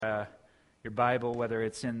your Bible, whether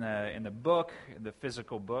it's in the book, the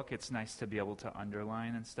physical book, it's nice to be able to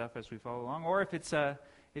underline and stuff as we follow along. Or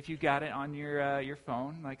if you got it on your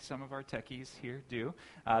phone, like some of our techies here do,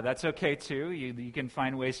 that's okay too. You can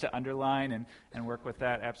find ways to underline and work with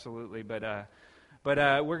that, absolutely. But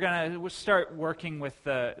we'll start working with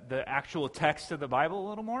the actual text of the Bible a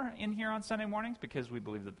little more in here on Sunday mornings, because we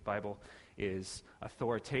believe that the Bible is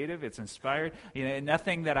authoritative, it's inspired.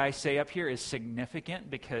 Nothing that I say up here is significant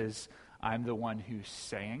because I'm the one who's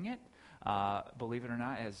saying it. Believe it or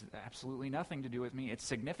not, it has absolutely nothing to do with me. It's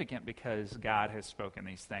significant because God has spoken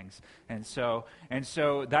these things, and so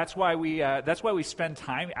that's why we spend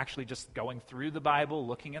time actually just going through the Bible,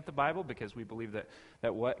 looking at the Bible, because we believe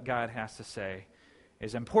that what God has to say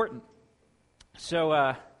is important. So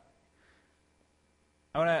I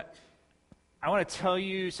want to tell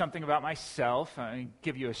you something about myself. I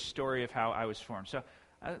give you a story of how I was formed. So,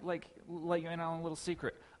 let you in on a little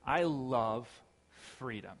secret. I love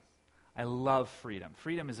freedom. I love freedom.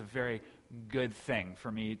 Freedom is a very good thing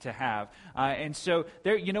for me to have. And so,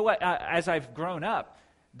 you know what? As I've grown up,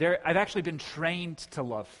 I've actually been trained to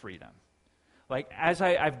love freedom. Like, as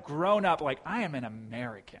I've grown up, like, I am an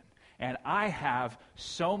American. And I have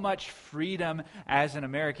so much freedom as an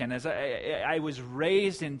American. As I was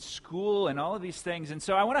raised in school and all of these things. And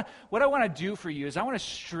so what I want to do for you is I want to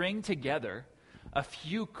string together a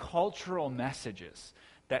few cultural messages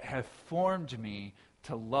that have formed me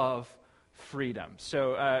to love freedom.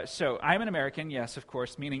 So I'm an American, yes, of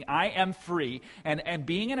course, meaning I am free. And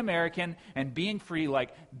being an American and being free,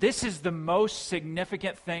 like, this is the most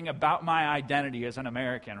significant thing about my identity as an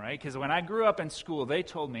American, right? Because when I grew up in school, they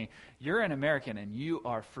told me, you're an American and you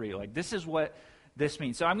are free. Like, this is what this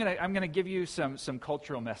means. So I'm gonna give you some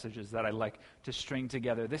cultural messages that I like to string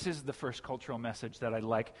together. This is the first cultural message that I'd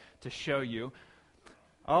like to show you.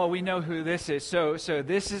 Oh, we know who this is. So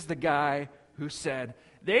this is the guy who said,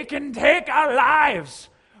 they can take our lives,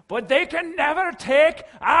 but they can never take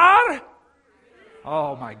our...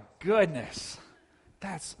 Oh, my goodness.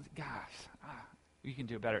 Gosh, you can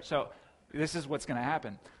do better. So this is what's going to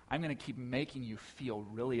happen. I'm going to keep making you feel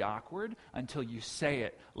really awkward until you say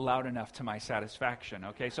it loud enough to my satisfaction,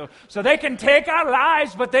 okay? So they can take our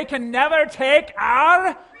lives, but they can never take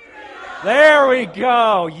our... There we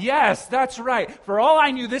go. Yes, that's right. For all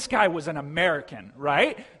I knew, this guy was an American,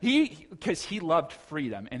 right? Because he loved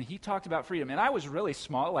freedom, and he talked about freedom. And I was really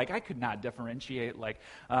small. Like, I could not differentiate, like,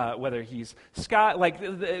 whether he's Scott, like,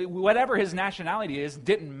 whatever his nationality is,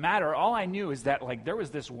 didn't matter. All I knew is that, like, there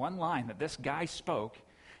was this one line that this guy spoke,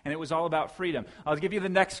 and it was all about freedom. I'll give you the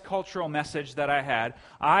next cultural message that I had.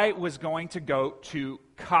 I was going to go to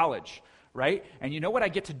college, right? And you know what I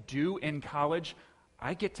get to do in college?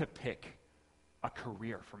 I get to pick a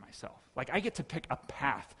career for myself. Like, I get to pick a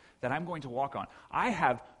path that I'm going to walk on. I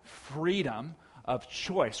have freedom of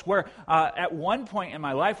choice. Where at one point in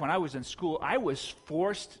my life when I was in school, I was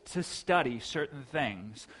forced to study certain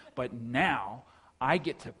things, but now I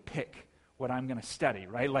get to pick what I'm going to study,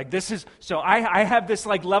 right? Like, this is, so I have this,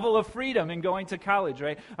 like, level of freedom in going to college,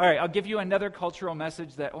 right? All right, I'll give you another cultural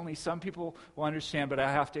message that only some people will understand, but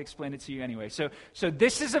I have to explain it to you anyway. So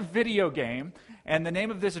this is a video game, and the name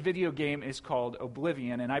of this video game is called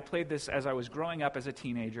Oblivion, and I played this as I was growing up as a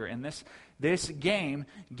teenager, and this game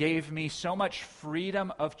gave me so much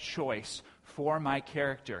freedom of choice for my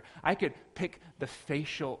character. I could pick the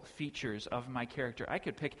facial features of my character. I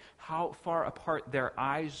could pick how far apart their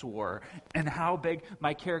eyes were and how big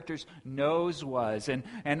my character's nose was and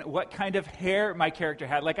what kind of hair my character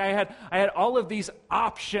had. Like, I had all of these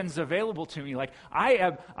options available to me. Like,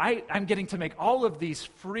 I'm getting to make all of these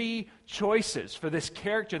free choices for this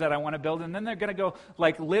character that I want to build, and then they're going to go,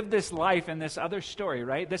 like, live this life in this other story,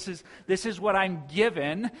 right? This is what I'm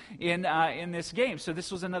given in this game. So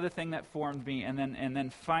this was another thing that formed me, and then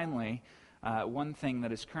finally, one thing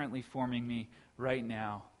that is currently forming me right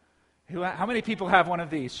now. How many people have one of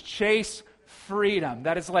these? Chase freedom.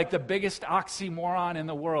 That is like the biggest oxymoron in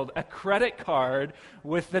the world. A credit card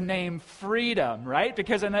with the name freedom, right?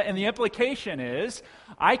 Because and the implication is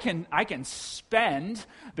I can spend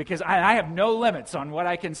because I have no limits on what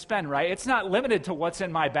I can spend, right? It's not limited to what's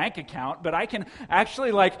in my bank account, but I can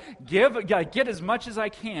actually get as much as I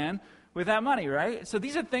can with that money, right? So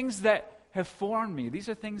these are things that have formed me. These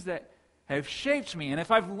are things that have shaped me. And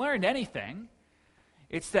if I've learned anything,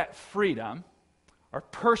 it's that freedom or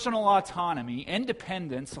personal autonomy,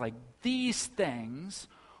 independence, like these things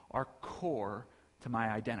are core to my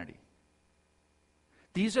identity.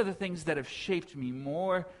 These are the things that have shaped me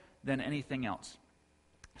more than anything else.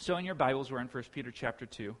 So in your Bibles, we're in 1 Peter chapter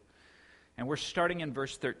 2, and we're starting in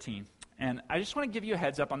verse 13. And I just want to give you a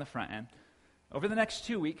heads up on the front end. over the next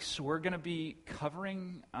 2 weeks, we're going to be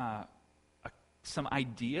covering some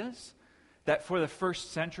ideas that for the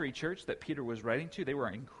first century church that Peter was writing to, they were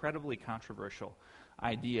incredibly controversial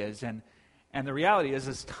ideas. And the reality is,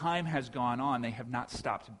 as time has gone on, they have not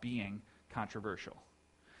stopped being controversial.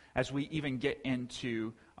 As we even get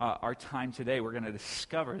into our time today, we're going to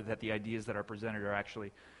discover that the ideas that are presented are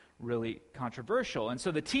actually really controversial. And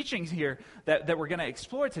so the teachings here that we're going to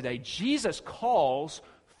explore today, Jesus calls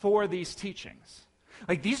for these teachings.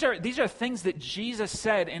 Like these are things that Jesus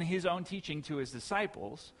said in his own teaching to his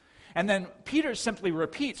disciples. And then Peter simply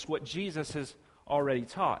repeats what Jesus has already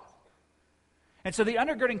taught. And so the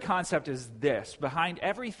undergirding concept is this. Behind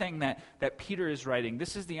everything that Peter is writing,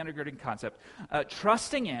 this is the undergirding concept.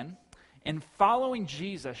 Trusting in and following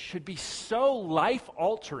Jesus should be so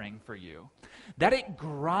life-altering for you that it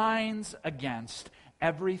grinds against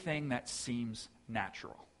everything that seems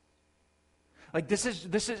natural. Like this is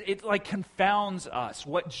it like confounds us.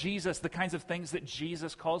 The kinds of things that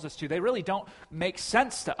Jesus calls us to, they really don't make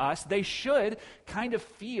sense to us. They should kind of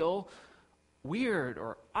feel weird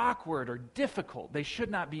or awkward or difficult. They should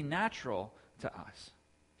not be natural to us.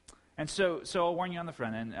 And so I'll warn you on the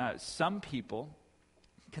front end, some people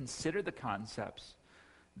consider the concepts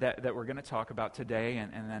that we're going to talk about today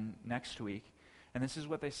and then next week, and this is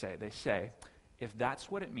what they say. They say, if that's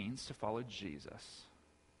what it means to follow Jesus,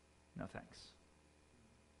 no thanks.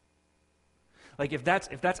 Like if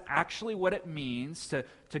that's actually what it means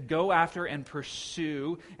to go after and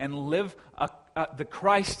pursue and live the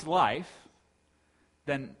Christ life,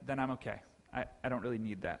 then I'm okay. I don't really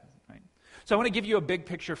need that. Right? So I want to give you a big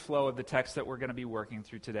picture flow of the text that we're going to be working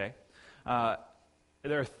through today.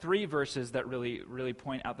 There are 3 verses that really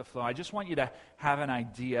point out the flow. I just want you to have an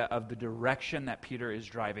idea of the direction that Peter is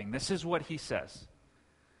driving. This is what he says.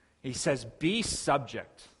 He says, be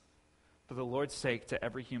subject for the Lord's sake to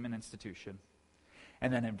every human institution.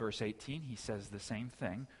 And then in verse 18, he says the same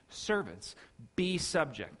thing. Servants, be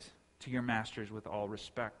subject to your masters with all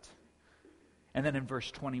respect. And then in verse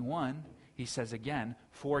 21, he says again,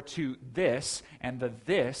 for to this, and the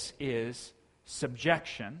this is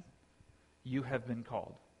subjection, you have been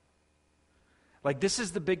called. Like this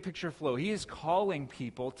is the big picture flow. He is calling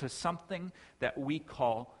people to something that we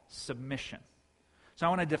call submission. So I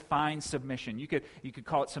want to define submission. You could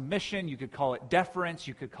call it submission, you could call it deference,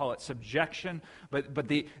 you could call it subjection, but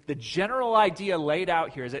the general idea laid out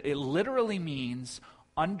here is that it literally means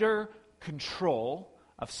under control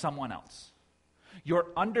of someone else. You're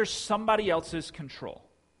under somebody else's control.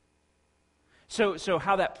 So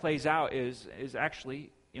how that plays out is actually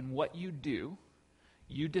in what you do,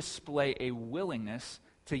 you display a willingness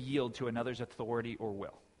to yield to another's authority or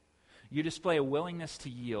will. You display a willingness to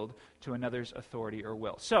yield to another's authority or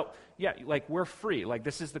will. So, yeah, like we're free. Like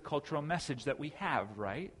this is the cultural message that we have,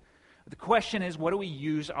 right? The question is, what do we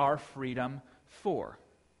use our freedom for?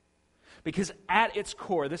 Because at its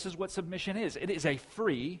core, this is what submission is. It is a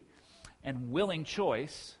free and willing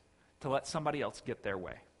choice to let somebody else get their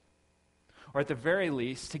way. Or at the very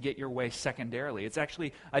least, to get your way secondarily. It's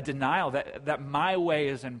actually a denial that my way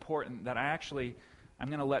is important, that I'm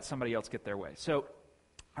going to let somebody else get their way. So,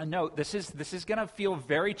 I note this is going to feel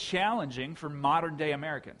very challenging for modern day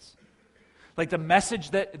Americans. Like the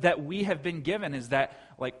message that we have been given is that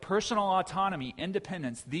like personal autonomy,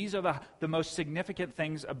 independence, these are the most significant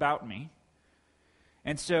things about me.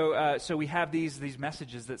 And so we have these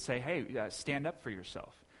messages that say, hey, stand up for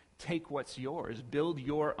yourself. Take what's yours. Build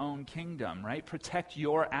your own kingdom, right? Protect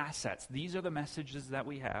your assets. These are the messages that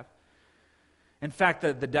we have. In fact,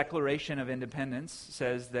 the Declaration of Independence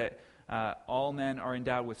says that all men are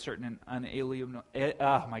endowed with certain unalienable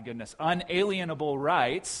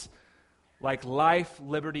rights, like life,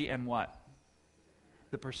 liberty, and what?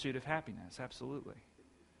 The pursuit of happiness, absolutely.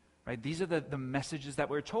 Right? These are the messages that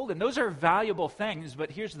we're told, and those are valuable things,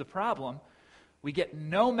 but here's the problem. We get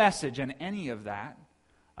no message in any of that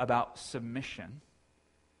about submission,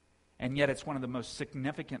 and yet it's one of the most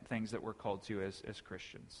significant things that we're called to as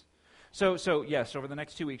Christians. So yes, over the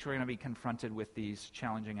next 2 weeks, we're going to be confronted with these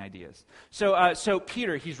challenging ideas. So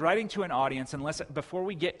Peter, he's writing to an audience, and before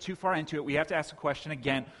we get too far into it, we have to ask the question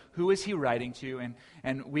again, who is he writing to?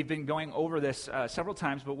 And we've been going over this several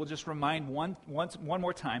times, but we'll just remind one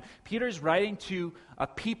more time. Peter's writing to a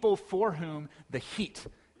people for whom the heat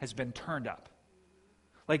has been turned up.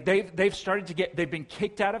 Like they've been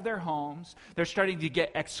kicked out of their homes. They're starting to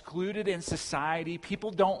get excluded in society.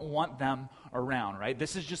 People don't want them around, right?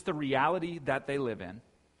 This is just the reality that they live in.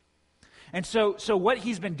 And so what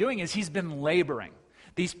he's been doing is he's been laboring.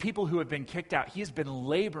 These people who have been kicked out, he has been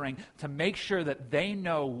laboring to make sure that they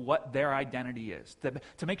know what their identity is,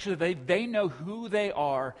 to make sure that they know who they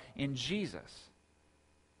are in Jesus.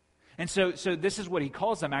 And so this is what he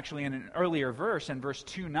calls them actually in an earlier verse, in verse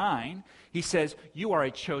 2:9. He says, you are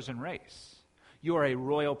a chosen race. You are a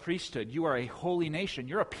royal priesthood. You are a holy nation.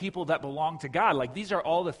 You're a people that belong to God. Like, these are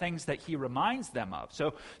all the things that he reminds them of.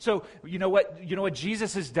 So you know what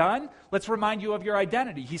Jesus has done? Let's remind you of your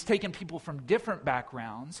identity. He's taken people from different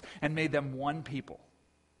backgrounds and made them one people.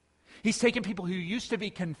 He's taken people who used to be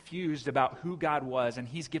confused about who God was, and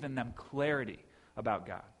he's given them clarity about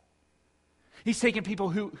God. He's taken people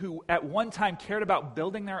who at one time cared about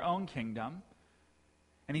building their own kingdom,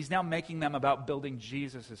 and he's now making them about building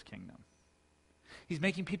Jesus' kingdom. He's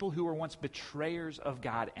making people who were once betrayers of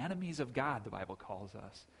God, enemies of God, the Bible calls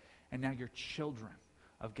us, and now you're children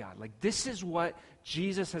of God. Like, this is what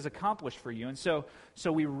Jesus has accomplished for you. And so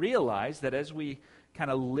we realize that as we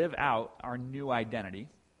kind of live out our new identity,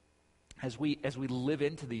 as we live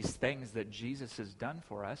into these things that Jesus has done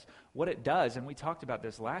for us, what it does, and we talked about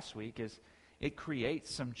this last week, is it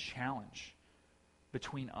creates some challenge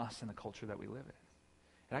between us and the culture that we live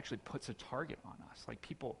in. It actually puts a target on us. Like,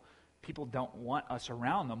 people don't want us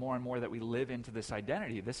around the more and more that we live into this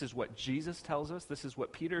identity. This is what Jesus tells us. This is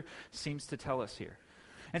what Peter seems to tell us here.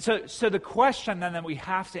 And so the question then that we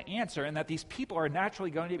have to answer, and that these people are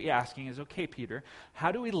naturally going to be asking, is, okay, Peter,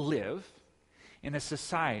 how do we live in a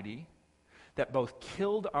society that both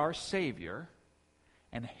killed our Savior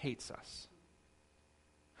and hates us?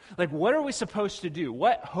 Like, what are we supposed to do?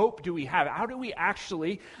 What hope do we have? How do we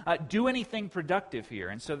actually do anything productive here?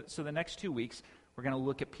 And so the next 2 weeks, we're going to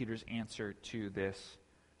look at Peter's answer to this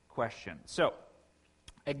question. So,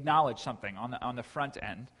 acknowledge something on the front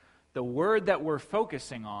end. The word that we're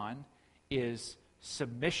focusing on is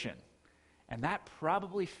submission. And that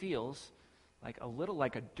probably feels like a little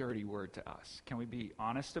like a dirty word to us. Can we be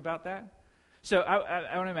honest about that? So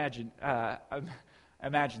I want to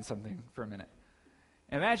imagine something for a minute.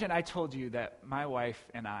 Imagine I told you that my wife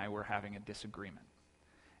and I were having a disagreement.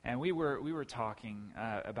 And we were talking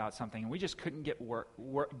about something, and we just couldn't get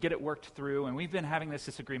it worked through, and we've been having this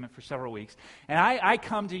disagreement for several weeks. And I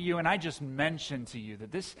come to you, and I just mention to you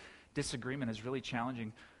that this disagreement is really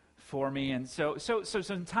challenging for me. And so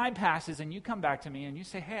some time passes, and you come back to me, and you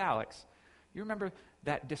say, hey, Alex, you remember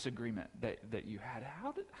that disagreement that you had?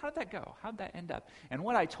 How did that go? How did that end up? And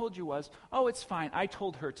what I told you was, oh, it's fine. I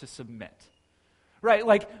told her to submit. Right?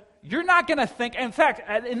 Like, you're not going to think, in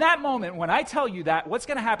fact, in that moment, when I tell you that, what's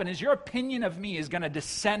going to happen is your opinion of me is going to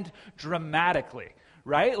descend dramatically,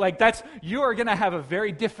 right? Like, you are going to have a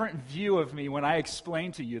very different view of me when I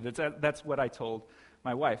explain to you that's what I told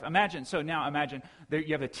my wife. Imagine that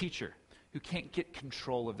you have a teacher who can't get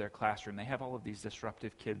control of their classroom. They have all of these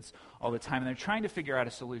disruptive kids all the time, and they're trying to figure out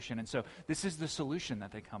a solution. And so this is the solution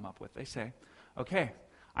that they come up with. They say, okay,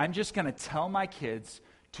 I'm just going to tell my kids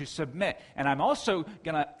to submit. And I'm also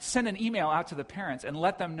going to send an email out to the parents and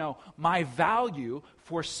let them know my value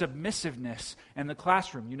for submissiveness in the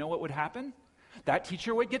classroom. You know what would happen? That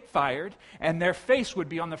teacher would get fired, and their face would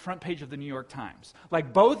be on the front page of the New York Times.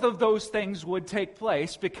 Like, both of those things would take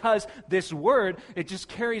place because this word, it just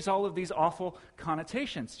carries all of these awful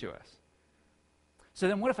connotations to us. So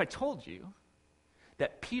then what if I told you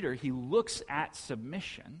that Peter, he looks at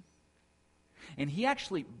submission, and he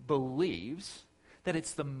actually believes that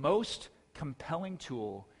it's the most compelling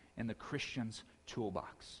tool in the Christian's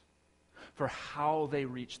toolbox for how they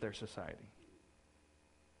reach their society?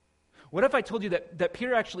 What if I told you that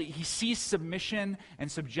Peter actually, he sees submission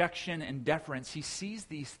and subjection and deference, he sees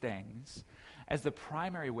these things as the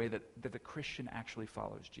primary way that the Christian actually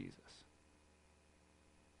follows Jesus?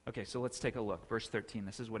 Okay, so let's take a look. Verse 13,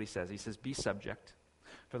 this is what he says. He says, be subject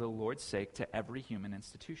for the Lord's sake to every human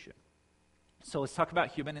institution. So let's talk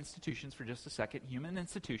about human institutions for just a second. Human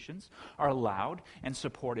institutions are allowed and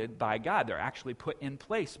supported by God. They're actually put in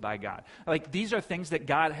place by God. Like, these are things that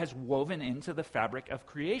God has woven into the fabric of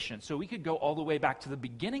creation. So we could go all the way back to the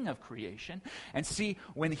beginning of creation and see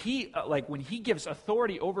when he gives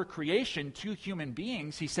authority over creation to human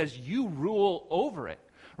beings, he says, you rule over it.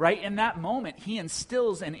 Right? In that moment, he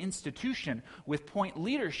instills an institution with point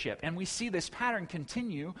leadership. And we see this pattern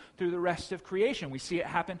continue through the rest of creation. We see it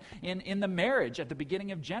happen in the marriage at the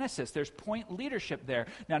beginning of Genesis. There's point leadership there.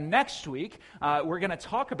 Now, next week, we're going to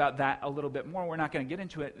talk about that a little bit more. We're not going to get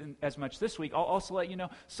into it as much this week. I'll also let you know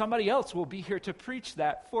somebody else will be here to preach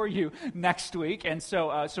that for you next week. And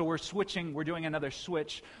so we're switching. We're doing another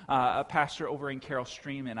switch. A pastor over in Carroll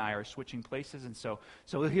Stream and I are switching places. And so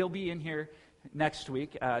he'll be in here next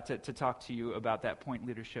week to talk to you about that point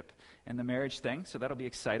leadership and the marriage thing. So that'll be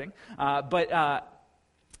exciting. But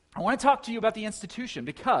I want to talk to you about the institution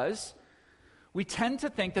because we tend to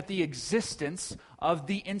think that the existence of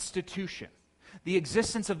the institution, the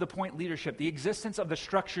existence of the point leadership, the existence of the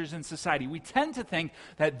structures in society, we tend to think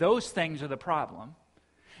that those things are the problem.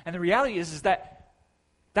 And the reality is that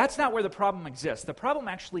that's not where the problem exists. The problem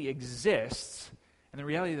actually exists in the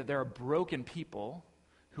reality that there are broken people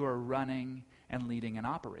who are running and leading and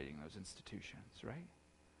operating those institutions, right?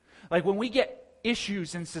 Like when we get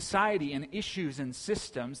issues in society and issues in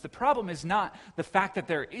systems, the problem is not the fact that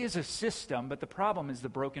there is a system, but the problem is the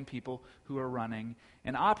broken people who are running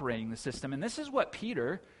and operating the system. And this is what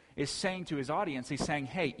Peter is saying to his audience. He's saying,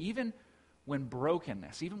 hey, even when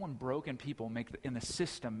brokenness, even when broken people in the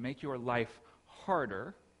system make your life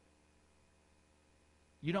harder,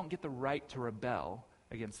 you don't get the right to rebel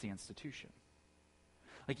against the institution.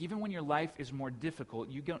 Like even when your life is more difficult,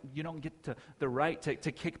 you don't get the right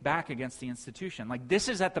to kick back against the institution. Like this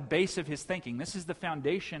is at the base of his thinking. This is the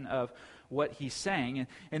foundation of what he's saying.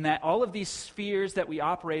 And that all of these spheres that we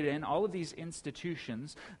operate in, all of these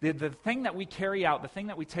institutions, the thing that we carry out, the thing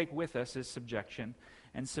that we take with us is subjection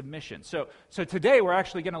and submission. So today we're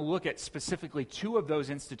actually going to look at specifically two of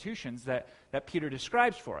those institutions that Peter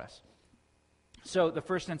describes for us. So the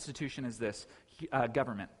first institution is this,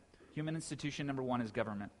 government. Human institution number one is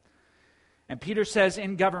government. And Peter says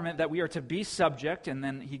in government that we are to be subject, and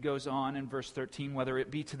then he goes on in verse 13, whether it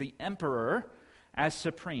be to the emperor as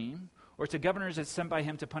supreme, or to governors as sent by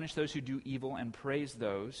him to punish those who do evil and praise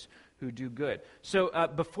those who do good. So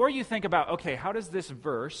before you think about, okay, how does this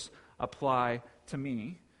verse apply to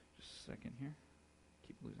me? Just a second here.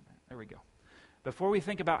 Keep losing that. There we go. Before we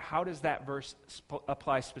think about how does that verse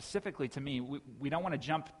apply specifically to me, we don't want to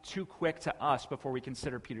jump too quick to us before we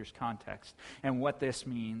consider Peter's context and what this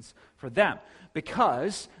means for them.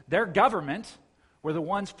 Because their government were the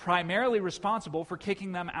ones primarily responsible for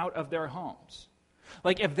kicking them out of their homes.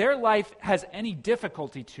 Like if their life has any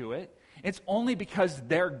difficulty to it, it's only because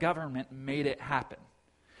their government made it happen.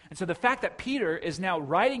 And so the fact that Peter is now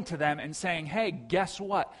writing to them and saying, hey, guess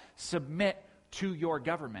what? Submit to your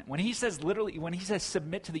government. When he says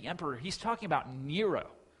submit to the emperor, he's talking about Nero.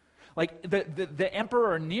 Like the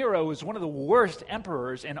emperor Nero was one of the worst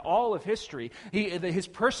emperors in all of history. His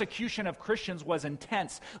persecution of Christians was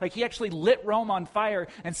intense. Like he actually lit Rome on fire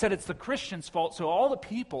and said it's the Christians' fault, so all the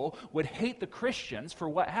people would hate the Christians for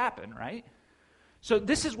what happened, right? So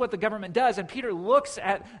this is what the government does, and Peter looks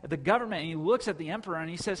at the government and he looks at the emperor and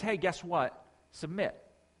he says, hey, guess what? Submit.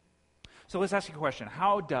 So let's ask you a question.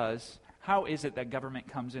 How is it that government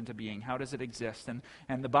comes into being? How does it exist?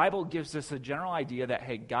 And the Bible gives us a general idea that,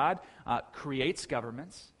 hey, God creates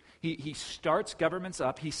governments. He starts governments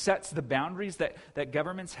up. He sets the boundaries that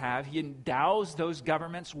governments have. He endows those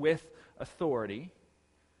governments with authority.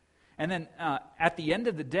 And then at the end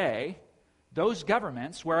of the day, those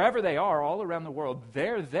governments, wherever they are all around the world,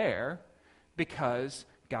 they're there because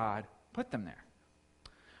God put them there.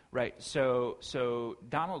 Right? So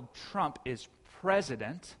Donald Trump is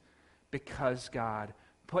president because God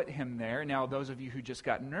put him there. Now, those of you who just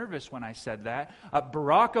got nervous when I said that,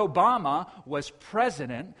 Barack Obama was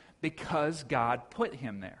president because God put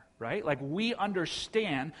him there, right? Like we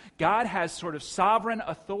understand God has sort of sovereign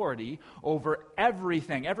authority over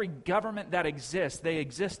everything. Every government that exists, they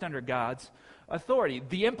exist under God's authority.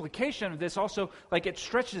 The implication of this also, like it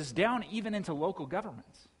stretches down even into local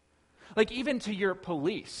governments. Like even to your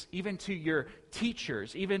police, even to your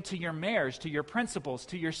teachers, even to your mayors, to your principals,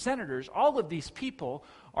 to your senators, all of these people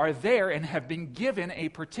are there and have been given a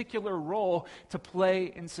particular role to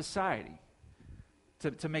play in society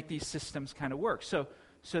to make these systems kind of work. So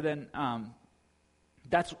then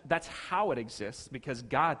that's how it exists because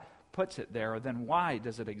God puts it there. Or then why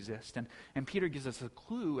does it exist? And Peter gives us a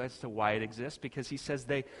clue as to why it exists because he says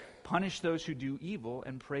they punish those who do evil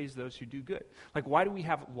and praise those who do good. Like why do we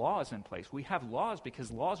have laws in place? We have laws because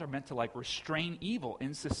laws are meant to like restrain evil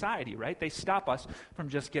in society, right? They stop us from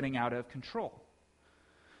just getting out of control.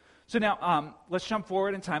 So now let's jump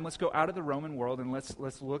forward in time. Let's go out of the Roman world and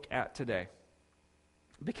let's look at today.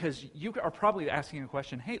 Because you are probably asking a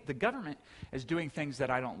question, hey, the government is doing things that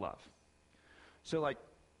I don't love. So like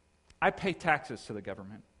I pay taxes to the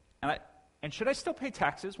government. And should I still pay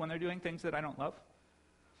taxes when they're doing things that I don't love?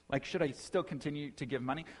 Like, should I still continue to give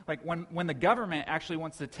money? Like, when the government actually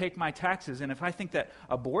wants to take my taxes, and if I think that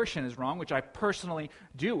abortion is wrong, which I personally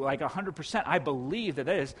do, like 100%, I believe that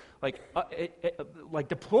it is, like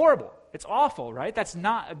deplorable. It's awful, right? That's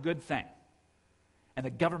not a good thing. And the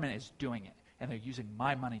government is doing it, and they're using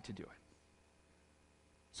my money to do it.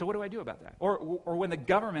 So what do I do about that? Or when the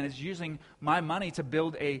government is using my money to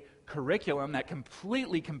build a curriculum that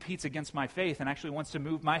completely competes against my faith and actually wants to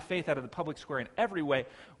move my faith out of the public square in every way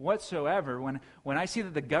whatsoever, when I see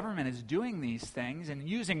that the government is doing these things and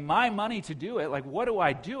using my money to do it, like, what do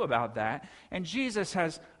I do about that? And Jesus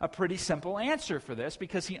has a pretty simple answer for this,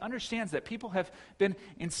 because he understands that people have been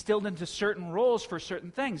instilled into certain roles for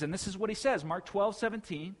certain things. And this is what he says, Mark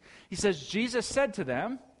 12:17. He says, Jesus said to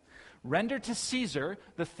them, "Render to Caesar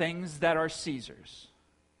the things that are Caesar's."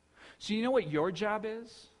 So you know what your job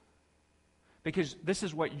is? Because this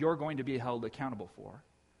is what you're going to be held accountable for.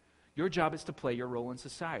 Your job is to play your role in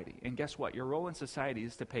society. And guess what? Your role in society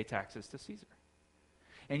is to pay taxes to Caesar.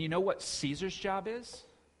 And you know what Caesar's job is?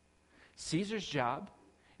 Caesar's job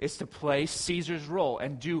is to play Caesar's role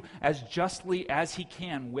and do as justly as he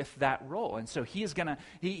can with that role. And so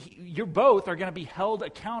you both are going to be held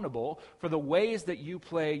accountable for the ways that you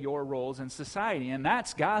play your roles in society. And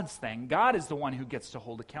that's God's thing. God is the one who gets to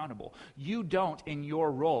hold accountable. You don't, in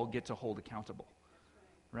your role, get to hold accountable.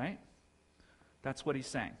 Right? That's what he's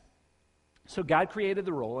saying. So God created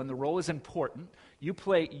the role, and the role is important. You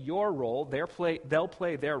play your role, they'll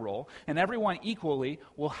play their role, and everyone equally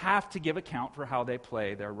will have to give account for how they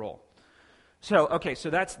play their role. So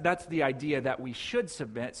that's the idea that we should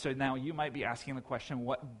submit. So now you might be asking the question,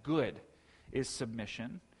 what good is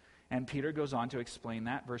submission? And Peter goes on to explain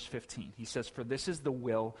that, verse 15. He says, "For this is the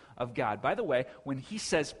will of God." By the way, when he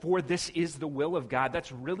says, "For this is the will of God,"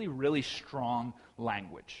 that's really, really strong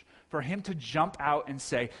language. For him to jump out and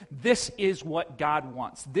say, this is what God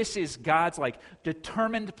wants. This is God's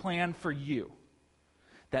determined plan for you.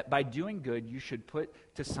 That by doing good, you should put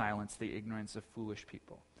to silence the ignorance of foolish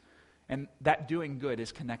people. And that doing good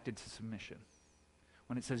is connected to submission.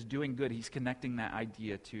 When it says doing good, he's connecting that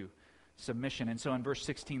idea to submission. And so in verse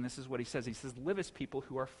 16, this is what he says. He says, "Live as people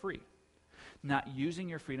who are free, not using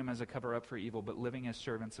your freedom as a cover-up for evil, but living as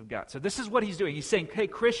servants of God." So this is what he's doing. He's saying, hey,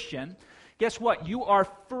 Christian, guess what? You are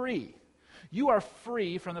free. You are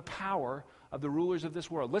free from the power of the rulers of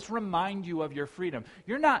this world. Let's remind you of your freedom.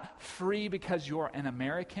 You're not free because you're an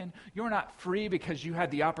American. You're not free because you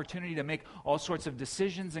had the opportunity to make all sorts of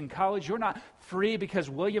decisions in college. You're not free because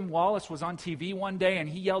William Wallace was on TV one day and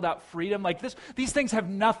he yelled out freedom. These things have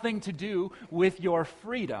nothing to do with your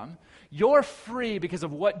freedom. You're free because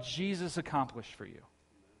of what Jesus accomplished for you.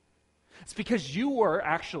 It's because you were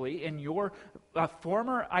actually, in your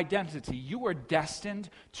former identity, you were destined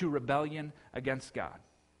to rebellion against God.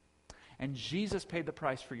 And Jesus paid the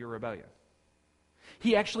price for your rebellion.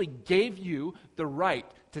 He actually gave you the right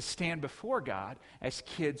to stand before God as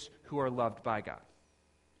kids who are loved by God.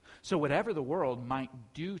 So whatever the world might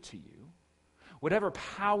do to you, whatever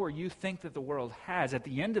power you think that the world has, at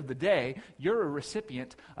the end of the day, you're a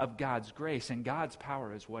recipient of God's grace, and God's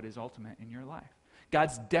power is what is ultimate in your life.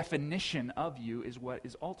 God's definition of you is what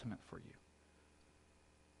is ultimate for you.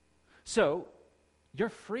 So, you're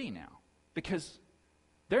free now, because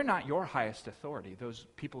they're not your highest authority, those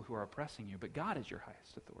people who are oppressing you, but God is your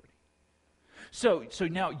highest authority. So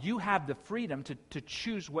now you have the freedom to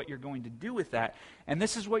choose what you're going to do with that, and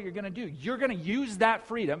this is what you're going to do. You're going to use that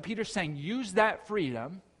freedom. Peter's saying, use that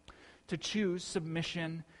freedom to choose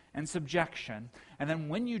submission and subjection, and then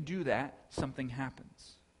when you do that, something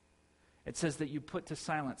happens. It says that you put to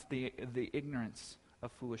silence the ignorance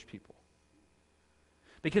of foolish people.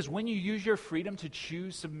 Because when you use your freedom to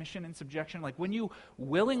choose submission and subjection, like when you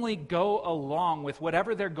willingly go along with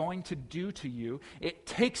whatever they're going to do to you, it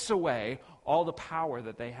takes away all the power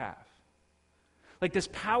that they have. Like this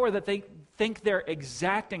power that they think they're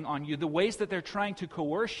exacting on you, the ways that they're trying to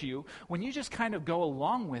coerce you, when you just kind of go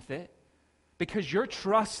along with it, because you're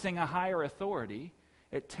trusting a higher authority,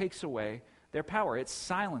 it takes away their power. It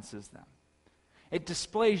silences them. It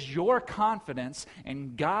displays your confidence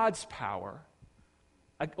in God's power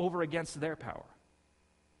over against their power.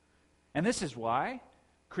 And this is why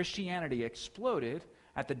Christianity exploded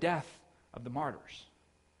at the death of the martyrs.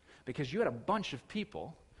 Because you had a bunch of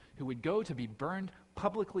people who would go to be burned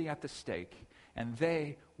publicly at the stake, and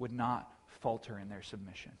they would not falter in their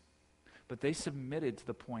submission. But they submitted to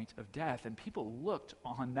the point of death, and people looked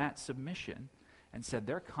on that submission and said,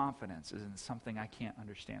 their confidence is in something I can't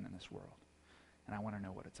understand in this world, and I want to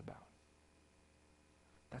know what it's about.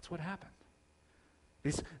 That's what happened.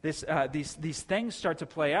 These things start to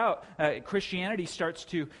play out. Christianity starts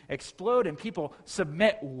to explode, and people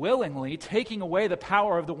submit willingly, taking away the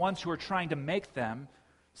power of the ones who are trying to make them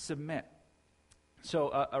submit.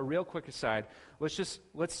 So a real quick aside,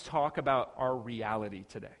 let's talk about our reality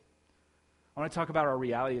today. I want to talk about our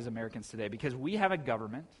reality as Americans today, because we have a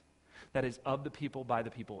government that is of the people, by the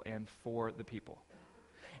people, and for the people.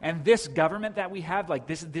 And this government that we have, like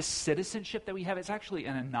this citizenship that we have, it's actually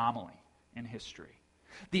an anomaly in history.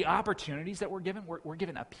 The opportunities that we're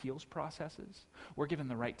given appeals processes. We're given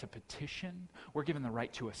the right to petition. We're given the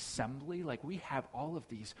right to assembly. Like, we have all of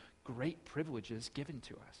these great privileges given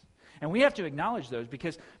to us. And we have to acknowledge those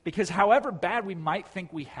because however bad we might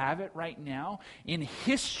think we have it right now, in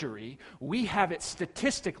history, we have it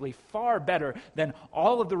statistically far better than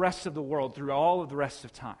all of the rest of the world through all of the rest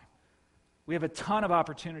of time. We have a ton of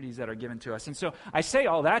opportunities that are given to us. And so I say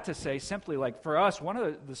all that to say simply, like, for us, one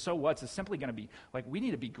of the so what's is simply going to be, like, we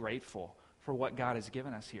need to be grateful for what God has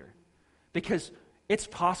given us here. Because it's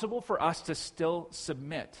possible for us to still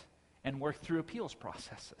submit and work through appeals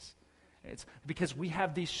processes. It's because we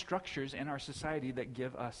have these structures in our society that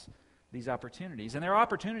give us these opportunities. And there are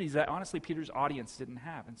opportunities that, honestly, Peter's audience didn't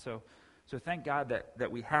have. And so thank God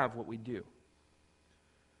that we have what we do.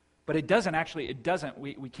 But it doesn't,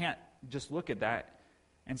 we can't just look at that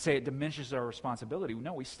and say it diminishes our responsibility.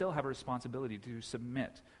 No, we still have a responsibility to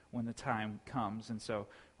submit when the time comes. And so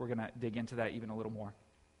we're going to dig into that even a little more.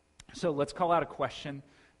 So let's call out a question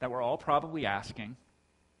that we're all probably asking,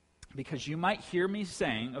 because you might hear me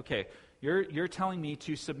saying, okay, you're telling me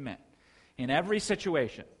to submit in every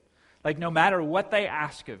situation. Like, no matter what they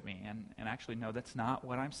ask of me. And actually, no, that's not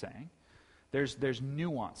what I'm saying. There's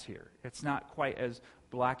nuance here. It's not quite as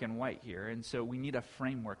black and white here. And so we need a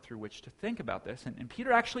framework through which to think about this. And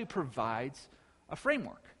Peter actually provides a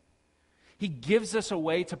framework. He gives us a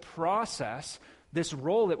way to process this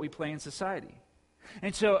role that we play in society.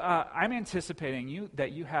 And so I'm anticipating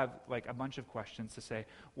that you have like a bunch of questions to say,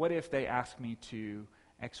 what if they ask me to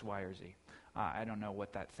X, Y, or Z? I don't know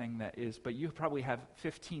what that thing that is, but you probably have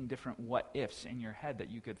 15 different what-ifs in your head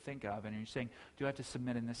that you could think of, and you're saying, do I have to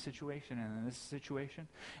submit in this situation and in this situation?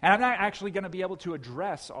 And I'm not actually going to be able to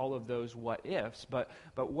address all of those what-ifs, but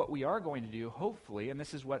what we are going to do, hopefully, and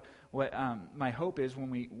this is what my hope is when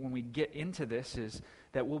we get into this, is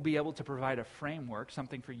that we'll be able to provide a framework,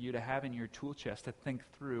 something for you to have in your tool chest to think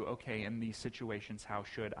through, okay, in these situations, how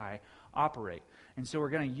should I operate? And so we're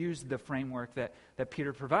going to use the framework that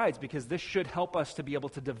Peter provides, because this should help us to be able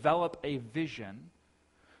to develop a vision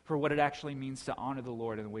for what it actually means to honor the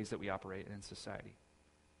Lord in the ways that we operate in society.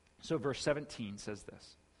 So verse 17 says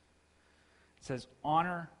this. It says,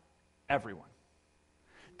 honor everyone.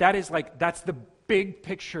 That's the big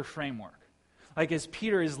picture framework. Like, as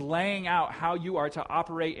Peter is laying out how you are to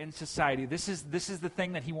operate in society, this is the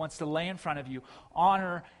thing that he wants to lay in front of you.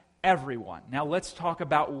 Honor everyone. Now let's talk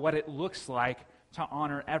about what it looks like to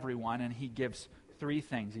honor everyone, and he gives 3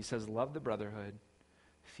 things. He says, love the brotherhood,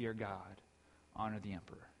 fear God, honor the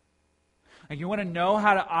emperor. And you want to know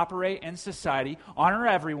how to operate in society, honor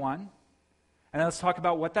everyone, and then let's talk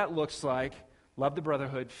about what that looks like. Love the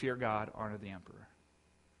brotherhood, fear God, honor the emperor.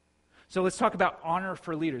 So let's talk about honor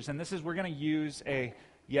for leaders, and this is, we're going to use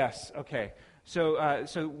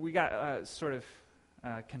So we got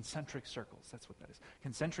concentric circles. That's what that is.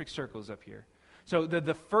 Concentric circles up here. So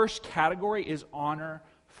the first category is honor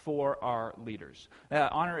for our leaders.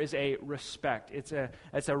 Honor is a respect. It's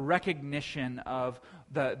a recognition of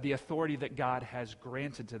the authority that God has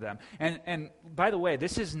granted to them. And by the way,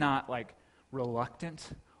 this is not like reluctant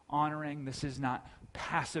honoring. This is not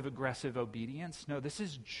passive-aggressive obedience. No, this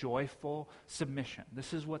is joyful submission.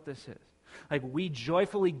 This is what this is. Like, we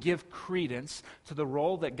joyfully give credence to the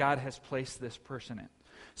role that God has placed this person in.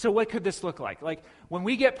 So what could this look like? Like, when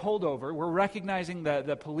we get pulled over, we're recognizing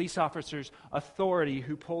the police officer's authority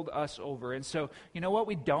who pulled us over. And so, you know what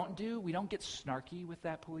we don't do? We don't get snarky with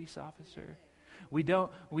that police officer. We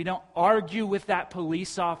don't argue with that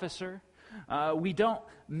police officer. We don't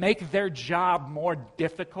make their job more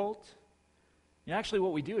difficult. Actually,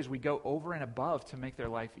 what we do is we go over and above to make their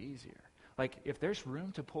life easier. Like, if there's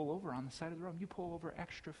room to pull over on the side of the road, you pull over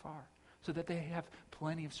extra far so that they have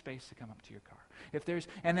plenty of space to come up to your car.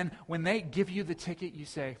 And then when they give you the ticket, you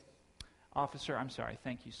say, officer, I'm sorry,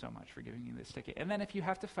 thank you so much for giving me this ticket. And then if you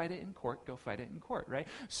have to fight it in court, go fight it in court, right?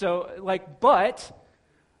 So, but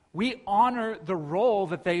we honor the role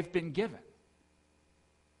that they've been given.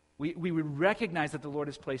 We recognize that the Lord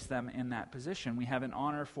has placed them in that position. We have an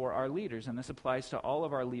honor for our leaders, and this applies to all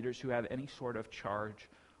of our leaders who have any sort of charge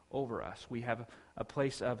over us. We have a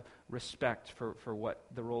place of respect for what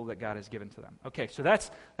the role that God has given to them. Okay, so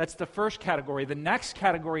that's the first category. The next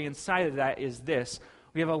category inside of that is this.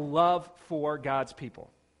 We have a love for God's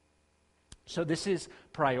people. So this is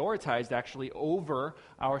prioritized actually over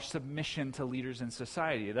our submission to leaders in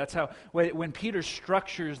society. That's how, when Peter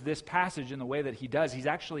structures this passage in the way that he does, he's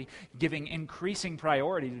actually giving increasing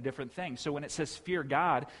priority to different things. So when it says fear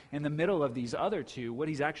God in the middle of these other two, what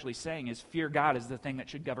he's actually saying is fear God is the thing that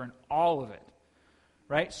should govern all of it.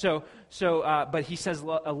 right? But he says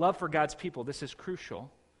a love for God's people. This is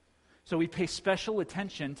crucial. So we pay special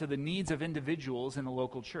attention to the needs of individuals in the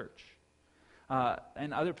local church.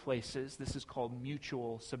 In other places, this is called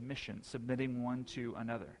mutual submission, submitting one to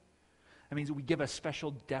another. That means we give a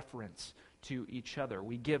special deference to each other.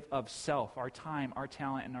 We give of self, our time, our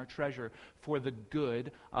talent, and our treasure for the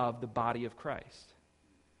good of the body of Christ.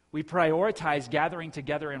 We prioritize gathering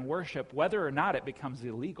together in worship, whether or not it becomes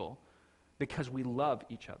illegal, because we love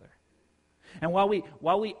each other. And while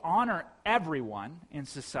we honor everyone in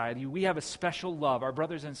society, we have a special love. Our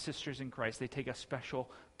brothers and sisters in Christ, they take a special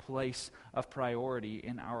place of priority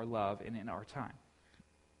in our love and in our time.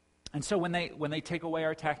 And so when they take away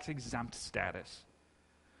our tax-exempt status,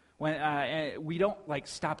 when we don't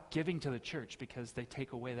stop giving to the church because they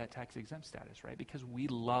take away that tax-exempt status, right? Because we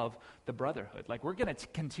love the brotherhood. We're going to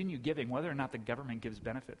continue giving whether or not the government gives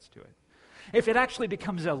benefits to it. If it actually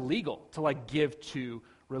becomes illegal to give to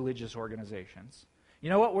religious organizations, you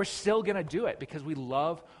know what? We're still going to do it because we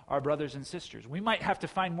love our brothers and sisters. We might have to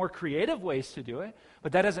find more creative ways to do it,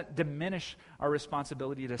 but that doesn't diminish our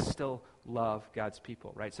responsibility to still love God's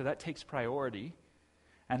people, right? So that takes priority.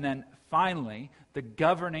 And then finally, the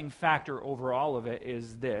governing factor over all of it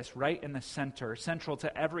is this, right in the center, central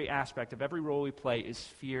to every aspect of every role we play, is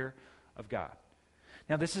fear of God.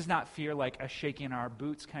 Now, this is not fear like a shaking our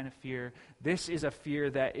boots kind of fear. This is a fear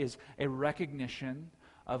that is a recognition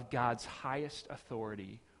of God's highest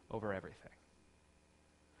authority over everything.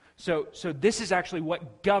 So this is actually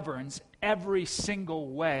what governs every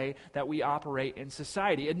single way that we operate in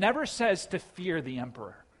society. It never says to fear the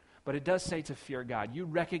emperor, but it does say to fear God. You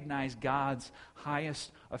recognize God's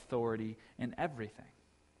highest authority in everything.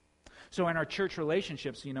 So in our church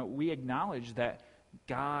relationships, we acknowledge that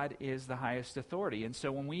God is the highest authority. And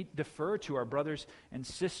so when we defer to our brothers and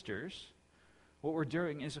sisters, what we're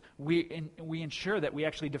doing is we ensure that we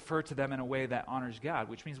actually defer to them in a way that honors God,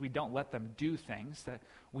 which means we don't let them do things that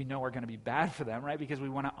we know are going to be bad for them, right? Because we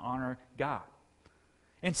want to honor God.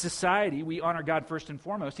 In society, we honor God first and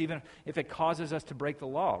foremost, even if it causes us to break the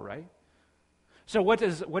law, right? So what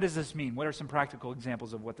does this mean? What are some practical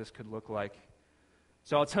examples of what this could look like?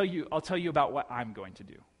 So I'll tell you about what I'm going to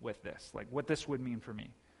do with this, what this would mean for me.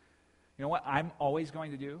 You know what I'm always going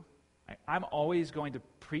to do? I'm always going to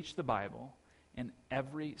preach the Bible in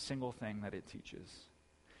every single thing that it teaches,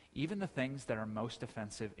 even the things that are most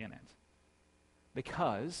offensive in it,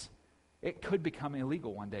 because it could become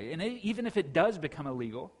illegal one day. And even if it does become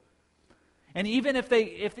illegal, and even if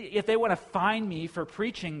they want to fine me for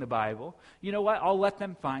preaching the Bible, you know what? I'll let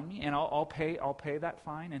them fine me, and I'll pay that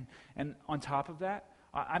fine, and on top of that,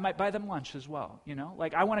 I might buy them lunch as well.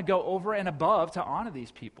 I want to go over and above to honor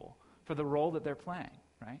these people for the role that they're playing,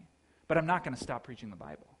 right? But I'm not going to stop preaching the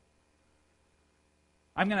Bible.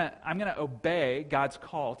 I'm going to obey God's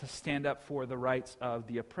call to stand up for the rights of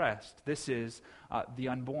the oppressed. This is the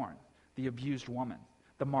unborn, the abused woman,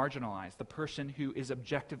 the marginalized, the person who is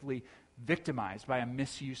objectively victimized by a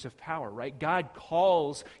misuse of power, right? God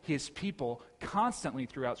calls his people constantly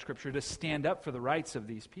throughout Scripture to stand up for the rights of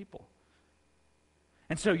these people.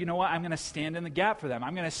 And so, you know what? I'm going to stand in the gap for them.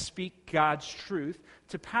 I'm going to speak God's truth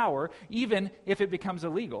to power, even if it becomes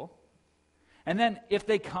illegal. And then if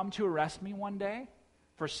they come to arrest me one day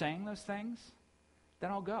for saying those things,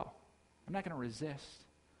 then I'll go. I'm not going to resist.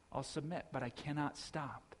 I'll submit, but I cannot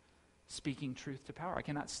stop speaking truth to power. I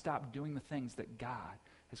cannot stop doing the things that God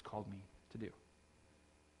has called me to do.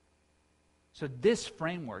 So this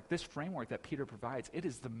framework that Peter provides, it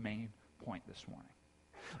is the main point this morning.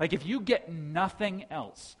 If you get nothing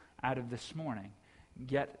else out of this morning,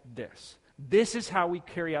 get this. This is how we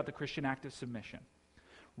carry out the Christian act of submission.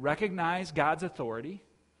 Recognize God's authority,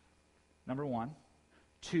 number 1.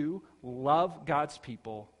 2, love God's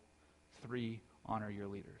people. 3, honor your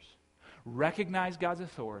leaders. Recognize God's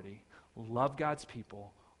authority, love God's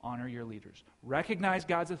people, honor your leaders. Recognize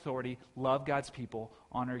God's authority, love God's people,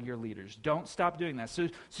 honor your leaders. Don't stop doing that. So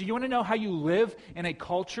you want to know how you live in a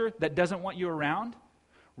culture that doesn't want you around?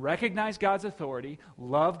 Recognize God's authority,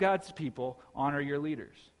 love God's people, honor your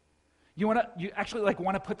leaders. You actually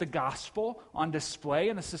want to put the gospel on display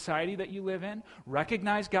in the society that you live in?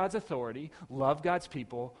 Recognize God's authority, love God's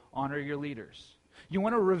people, honor your leaders. You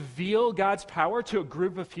want to reveal God's power to a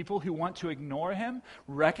group of people who want to ignore him?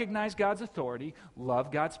 Recognize God's authority,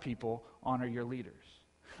 love God's people, honor your leaders.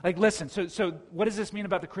 Listen, so what does this mean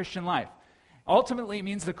about the Christian life? Ultimately, it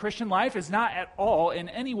means the Christian life is not at all in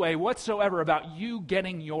any way whatsoever about you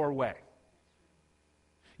getting your way.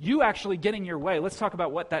 You actually getting your way, let's talk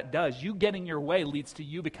about what that does. You getting your way leads to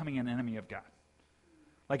you becoming an enemy of God.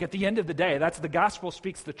 Like at the end of the day, that's the gospel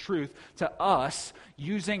speaks the truth to us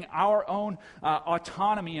using our own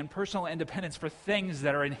autonomy and personal independence for things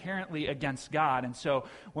that are inherently against God. And so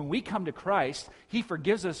when we come to Christ, he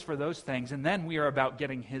forgives us for those things, and then we are about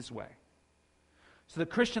getting his way. So the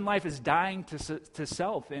Christian life is dying to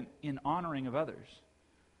self in honoring of others,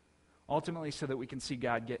 ultimately so that we can see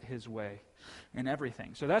God get his way in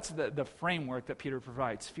everything. So that's the framework that Peter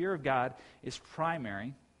provides. Fear of God is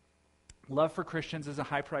primary. Love for Christians is a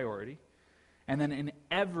high priority. And then in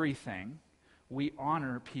everything, we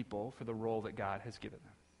honor people for the role that God has given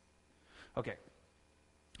them. Okay,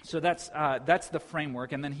 so that's the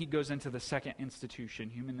framework. And then he goes into the second institution,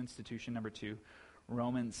 human institution number 2,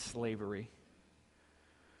 Roman slavery.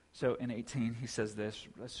 So in 18, he says this,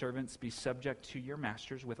 servants, be subject to your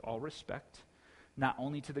masters with all respect, not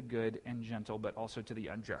only to the good and gentle, but also to the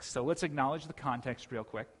unjust. So let's acknowledge the context real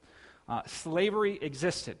quick. Slavery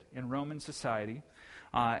existed in Roman society,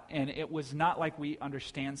 and it was not like we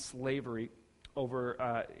understand slavery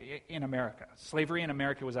over in America. Slavery in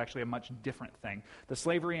America was actually a much different thing. The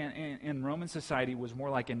slavery in Roman society was more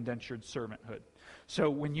like indentured servanthood. So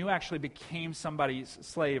when you actually became somebody's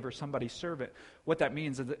slave or somebody's servant, what that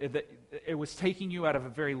means is that it was taking you out of a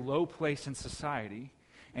very low place in society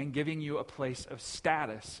and giving you a place of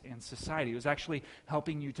status in society. It was actually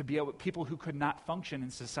helping you to be able, people who could not function in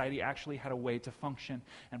society actually had a way to function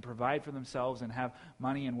and provide for themselves and have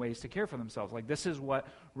money and ways to care for themselves. Like, this is what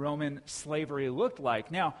Roman slavery looked like.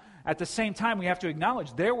 Now, at the same time, we have to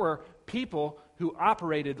acknowledge there were people who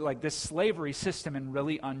operated like this slavery system in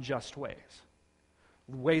really unjust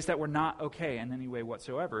ways that were not okay in any way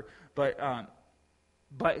whatsoever.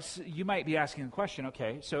 But you might be asking the question,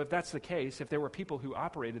 okay, so if that's the case, if there were people who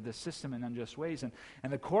operated this system in unjust ways, and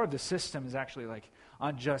the core of the system is actually like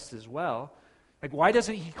unjust as well, like why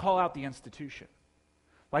doesn't he call out the institution?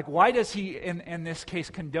 Like why does he, in this case,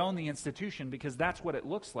 condone the institution? Because that's what it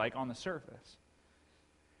looks like on the surface.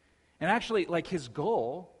 And actually, like his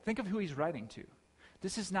goal, think of who he's writing to.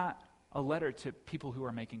 This is not a letter to people who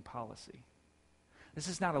are making policy. This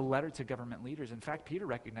is not a letter to government leaders. In fact, Peter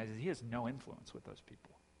recognizes he has no influence with those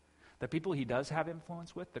people. The people he does have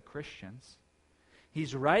influence with, the Christians,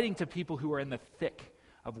 he's writing to people who are in the thick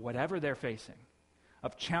of whatever they're facing,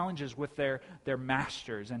 of challenges with their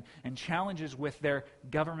masters and challenges with their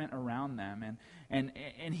government around them.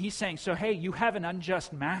 And he's saying, so hey, you have an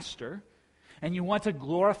unjust master, and you want to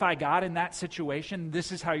glorify God in that situation.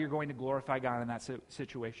 This is how you're going to glorify God in that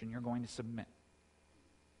situation. You're going to submit.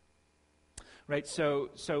 Right,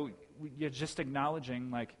 so you're just acknowledging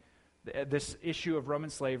like this issue of Roman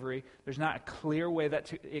slavery. There's not a clear way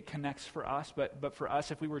that it connects for us, but for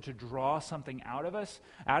us, if we were to draw something out of this,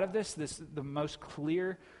 the most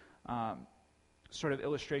clear sort of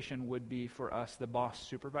illustration would be for us the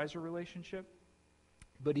boss-supervisor relationship.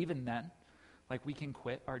 But even then, like we can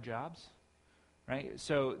quit our jobs, right?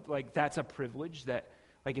 So like that's a privilege that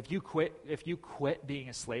like if you quit being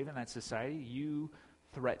a slave in that society, you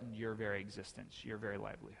threatened your very existence, your very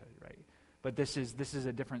livelihood, right? But this is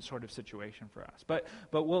a different sort of situation for us. But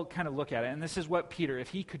we'll kind of look at it. And this is what Peter, if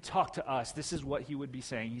he could talk to us, this is what he would be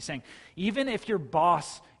saying. He's saying, even if your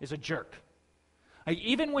boss is a jerk, like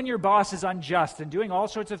even when your boss is unjust and doing all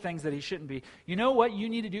sorts of things that he shouldn't be, you know what you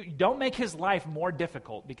need to do? Don't make his life more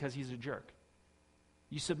difficult because he's a jerk.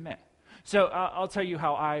 You submit. So I'll tell you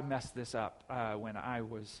how I messed this up when I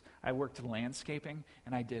worked in landscaping,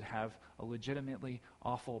 and I did have a legitimately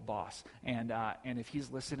awful boss. And if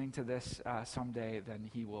he's listening to this someday, then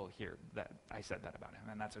he will hear that I said that about him,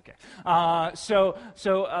 and that's okay.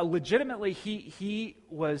 So legitimately, he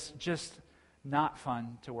was just not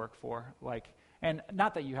fun to work for. Like, and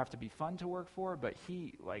not that you have to be fun to work for, but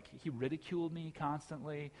he ridiculed me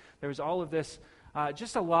constantly. There was all of this.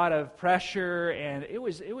 Just a lot of pressure, and it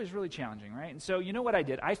was really challenging, right? And so you know what I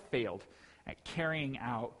did? I failed at carrying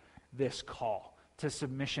out this call to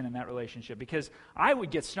submission in that relationship because I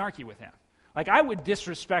would get snarky with him. Like I would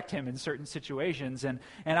disrespect him in certain situations, and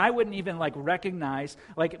I wouldn't even like recognize,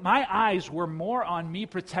 like my eyes were more on me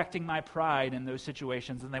protecting my pride in those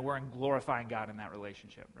situations than they were in glorifying God in that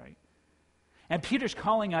relationship, right? And Peter's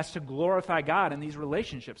calling us to glorify God in these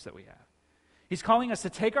relationships that we have. He's calling us to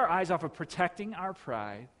take our eyes off of protecting our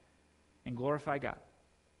pride and glorify God.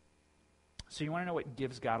 So you want to know what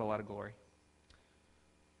gives God a lot of glory?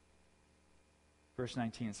 Verse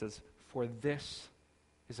 19 says, "For this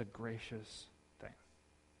is a gracious thing.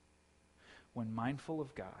 When mindful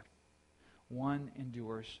of God, one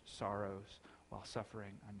endures sorrows while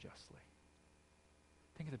suffering unjustly."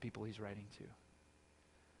 Think of the people he's writing to.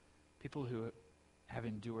 People who have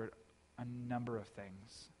endured a number of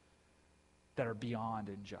things that are beyond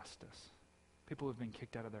injustice. people who have been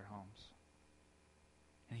kicked out of their homes.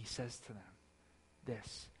 And he says to them,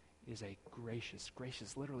 this is a gracious,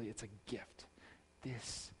 literally it's a gift.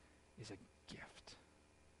 This is a gift.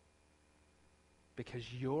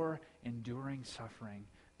 Because you're enduring suffering,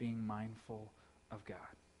 being mindful of God.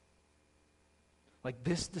 Like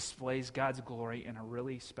this displays God's glory in a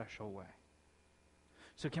really special way.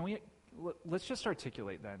 So let's just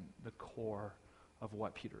articulate then the core of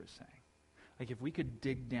what Peter is saying. Like if we could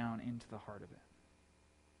dig down into the heart of it.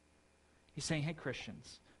 He's saying, hey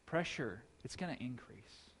Christians, pressure, it's going to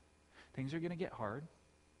increase. Things are going to get hard.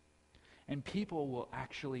 And people will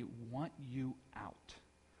actually want you out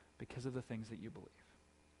because of the things that you believe.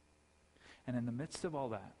 And in the midst of all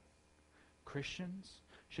that, Christians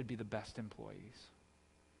should be the best employees.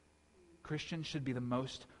 Christians should be the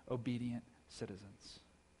most obedient citizens.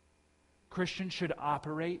 Christians should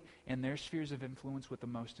operate in their spheres of influence with the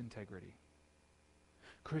most integrity.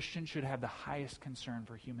 Christians should have the highest concern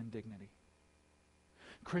for human dignity.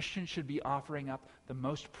 Christians should be offering up the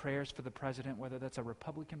most prayers for the president, whether that's a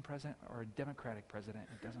Republican president or a Democratic president,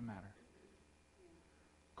 it doesn't matter.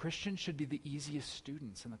 Christians should be the easiest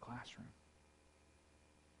students in the classroom.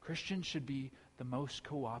 Christians should be the most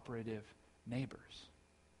cooperative neighbors.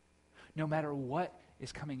 No matter what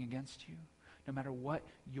is coming against you, no matter what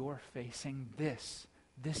you're facing, this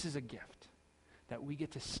is a gift that we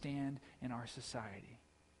get to stand in our society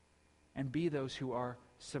and be those who are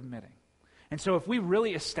submitting. And so if we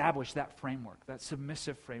really establish that framework, that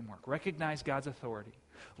submissive framework, recognize God's authority,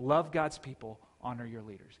 love God's people, honor your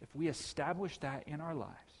leaders, if we establish that in our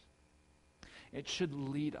lives, it should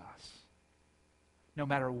lead us. No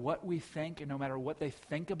matter what we think and no matter what they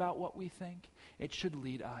think about what we think, it should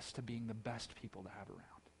lead us to being the best people to have around.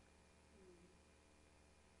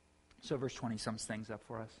 So verse 20 sums things up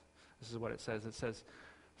for us. This is what it says. It says,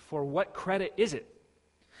 for what credit is it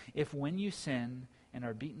if when you sin and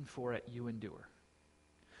are beaten for it, you endure?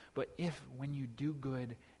 But if when you do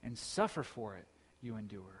good and suffer for it, you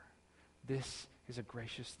endure, this is a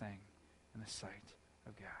gracious thing in the sight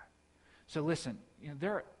of God. So listen,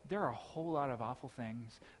 there are a whole lot of awful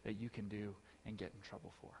things that you can do and get in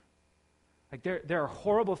trouble for. Like there are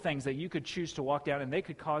horrible things that you could choose to walk down and they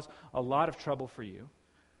could cause a lot of trouble for you.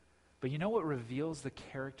 But you know what reveals the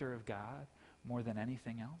character of God more than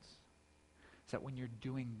anything else? Is that when you're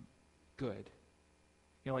doing good,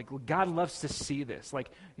 like God loves to see this. Like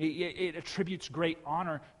it attributes great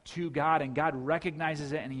honor to God, and God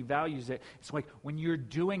recognizes it and He values it. It's like when you're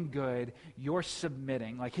doing good, you're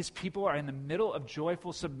submitting. Like His people are in the middle of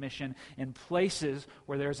joyful submission in places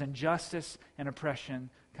where there's injustice and oppression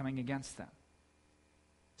coming against them.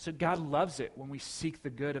 So God loves it when we seek the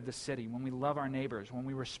good of the city, when we love our neighbors, when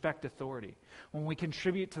we respect authority, when we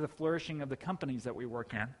contribute to the flourishing of the companies that we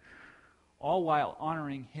work in, all while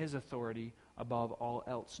honoring His authority above all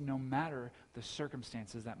else, no matter the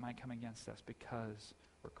circumstances that might come against us, because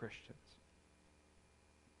we're Christians.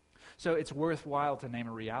 So it's worthwhile to name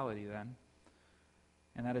a reality then,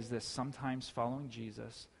 and that is this: sometimes following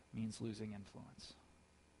Jesus means losing influence.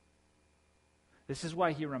 This is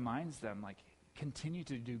why He reminds them, continue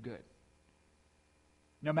to do good.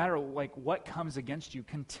 No matter what comes against you,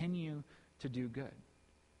 continue to do good.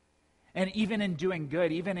 And even in doing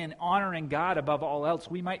good, even in honoring God above all else,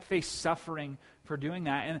 we might face suffering for doing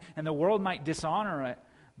that. And the world might dishonor it,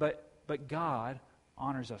 but God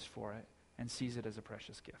honors us for it and sees it as a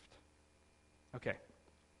precious gift. Okay,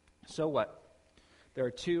 so what? There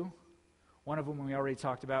are two. One of them we already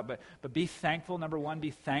talked about, but be thankful. Number one,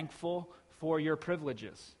 be thankful for your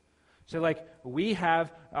privileges. So we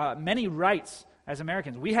have many rights as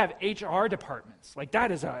Americans. We have HR departments.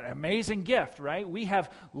 That is an amazing gift, right? We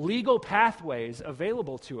have legal pathways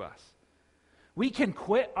available to us. We can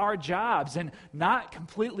quit our jobs and not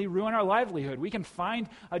completely ruin our livelihood. We can find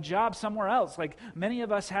a job somewhere else. Many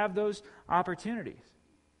of us have those opportunities.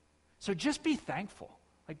 So just be thankful.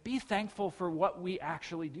 Be thankful for what we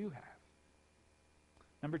actually do have.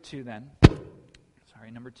 Number two.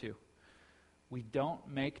 We don't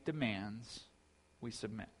make demands, we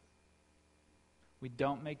submit. We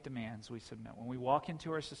don't make demands, we submit. When we walk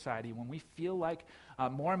into our society, when we feel like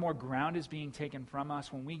more and more ground is being taken from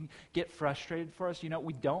us, when we get frustrated for us,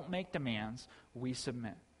 we don't make demands, we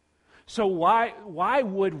submit. So why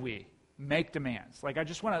would we make demands? I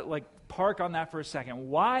just want to park on that for a second.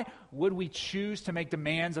 Why would we choose to make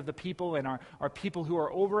demands of the people and our people who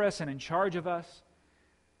are over us and in charge of us?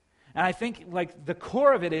 And I think the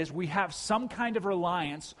core of it is we have some kind of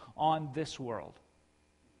reliance on this world.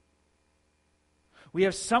 We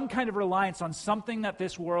have some kind of reliance on something that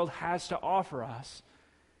this world has to offer us.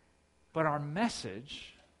 But our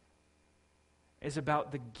message is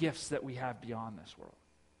about the gifts that we have beyond this world.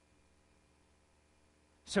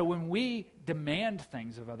 So when we demand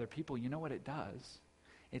things of other people, you know what it does?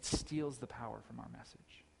 It steals the power from our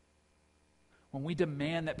message. When we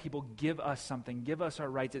demand that people give us something, give us our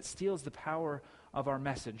rights, it steals the power of our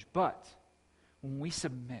message. But when we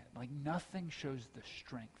submit, like nothing shows the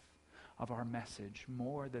strength of our message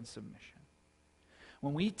more than submission.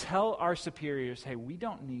 When we tell our superiors, hey, we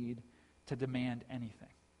don't need to demand anything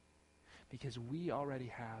because we already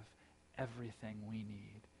have everything we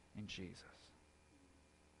need in Jesus.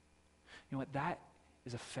 You know what? That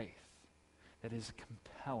is a faith that is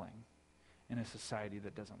compelling in a society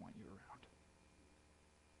that doesn't want you around.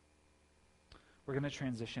 We're going to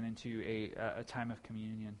transition into a time of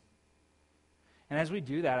communion. And as we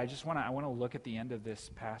do that, I want to look at the end of this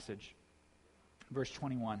passage. Verse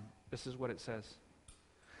 21. This is what it says.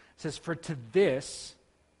 It says, "For to this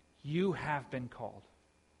you have been called,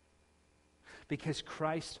 because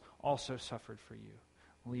Christ also suffered for you,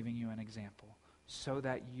 leaving you an example, so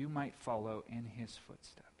that you might follow in his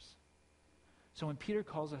footsteps." So when Peter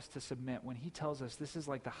calls us to submit, when he tells us this is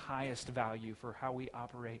like the highest value for how we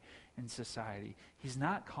operate in society, he's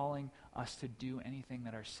not calling us to do anything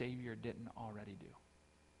that our Savior didn't already do.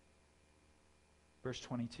 Verse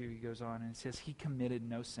 22, he goes on and it says, "He committed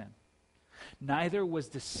no sin. Neither was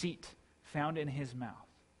deceit found in his mouth.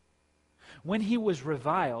 When he was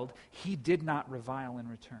reviled, he did not revile in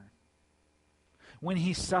return. When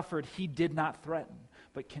he suffered, he did not threaten,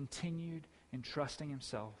 but continued entrusting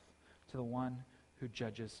himself to the one who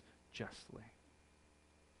judges justly."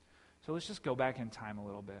 So let's just go back in time a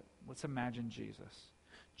little bit. Let's imagine Jesus.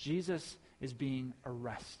 Jesus is being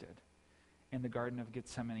arrested in the Garden of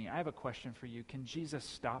Gethsemane. I have a question for you. Can Jesus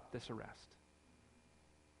stop this arrest?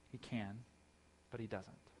 He can, but he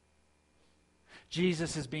doesn't.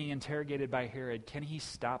 Jesus is being interrogated by Herod. Can he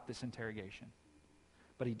stop this interrogation?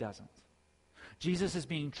 But he doesn't. Jesus is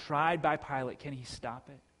being tried by Pilate. Can he stop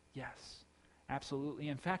it? Yes, absolutely.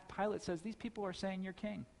 In fact, Pilate says, "These people are saying you're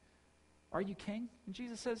king. Are you king?" And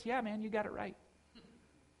Jesus says, "Yeah, man, you got it right."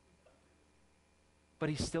 But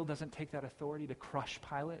he still doesn't take that authority to crush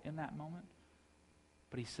Pilate in that moment,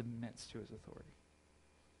 but he submits to his authority.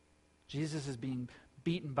 Jesus is being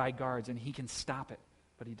beaten by guards, and he can stop it,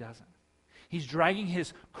 but he doesn't. He's dragging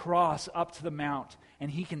his cross up to the mount, and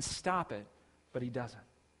he can stop it, but he doesn't.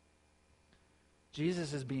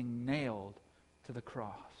 Jesus is being nailed to the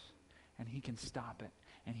cross, and he can stop it,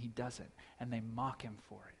 and he doesn't. And they mock him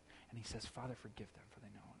for it. And he says, "Father, forgive them, for they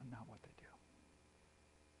know not what they do."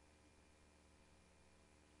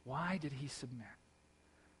 Why did he submit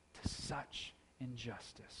to such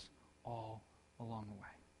injustice all along the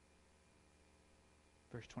way?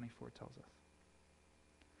 Verse 24 tells us,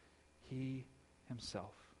 "He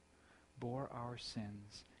himself bore our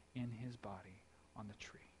sins in his body on the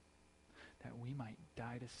tree, that we might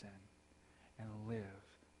die to sin and live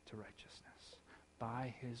to righteousness. By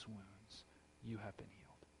his wounds you have been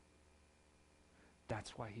healed."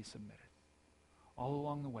 That's why he submitted. All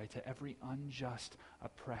along the way to every unjust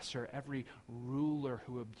oppressor, every ruler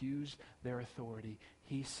who abused their authority,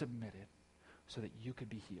 he submitted so that you could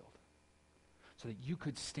be healed, so that you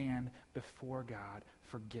could stand before God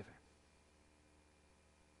forgiven.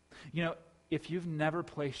 You know, if you've never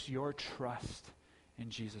placed your trust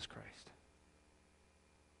in Jesus Christ,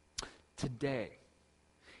 today,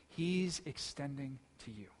 he's extending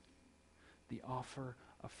to you the offer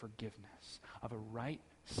of forgiveness, of a right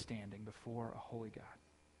standing before a holy God.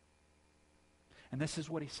 And this is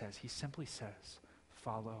what he says. He simply says,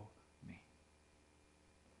 "Follow me."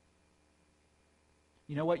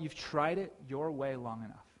 You know what? You've tried it your way long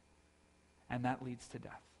enough, and that leads to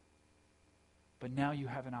death. But now you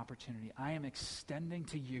have an opportunity. I am extending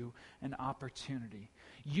to you an opportunity.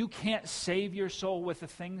 You can't save your soul with the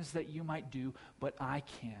things that you might do, but I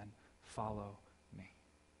can. Follow me.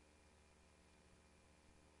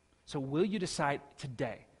 So will you decide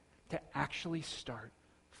today to actually start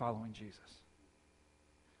following Jesus?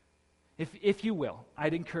 If you will,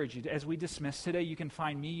 I'd encourage you, as we dismiss today, you can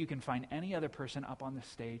find me, you can find any other person up on the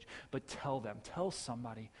stage, but tell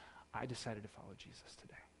somebody, I decided to follow Jesus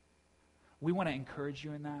today. We want to encourage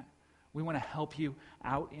you in that. We want to help you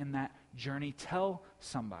out in that journey. Tell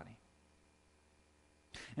somebody.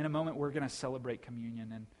 In a moment, we're going to celebrate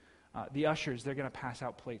communion, and the ushers, they're going to pass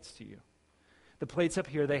out plates to you. The plates up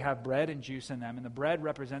here, they have bread and juice in them, and the bread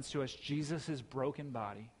represents to us Jesus' broken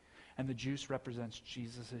body, and the juice represents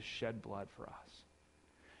Jesus' shed blood for us.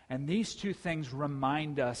 And these two things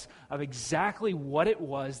remind us of exactly what it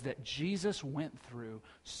was that Jesus went through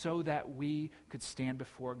so that we could stand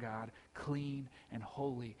before God clean and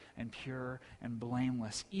holy and pure and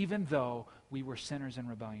blameless, even though we were sinners in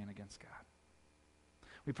rebellion against God.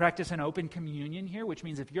 We practice an open communion here, which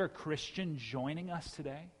means if you're a Christian joining us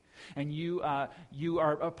today, and you are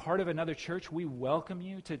a part of another church, we welcome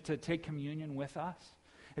you to take communion with us.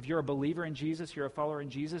 If you're a believer in Jesus, you're a follower in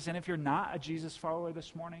Jesus. And if you're not a Jesus follower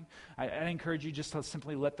this morning, I encourage you just to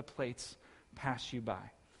simply let the plates pass you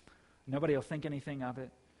by. Nobody will think anything of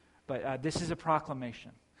it. But this is a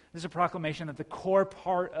proclamation. This is a proclamation that the core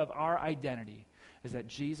part of our identity is that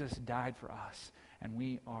Jesus died for us and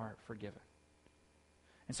we are forgiven.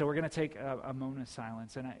 And so we're going to take a moment of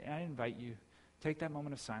silence. And I invite you, take that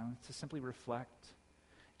moment of silence to simply reflect,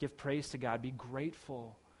 give praise to God, be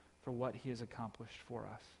grateful for what he has accomplished for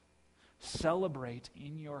us. Celebrate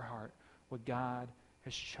in your heart what God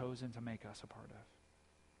has chosen to make us a part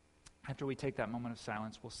of. After we take that moment of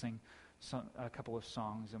silence, we'll sing a couple of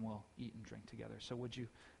songs and we'll eat and drink together. So would you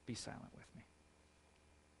be silent with me?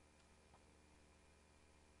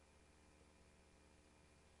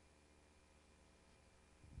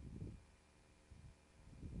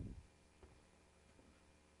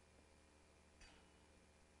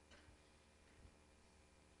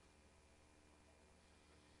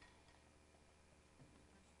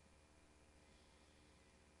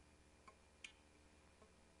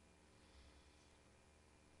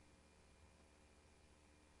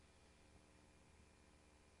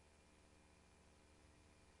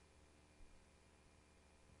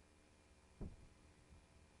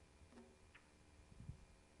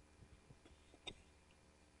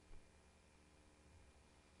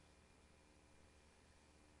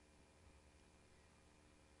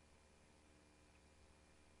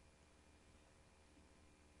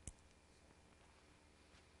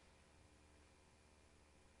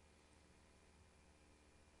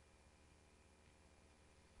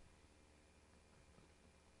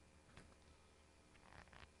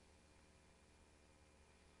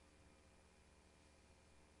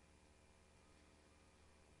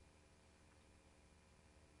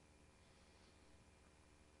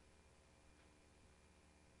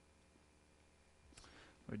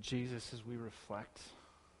 Lord Jesus, as we reflect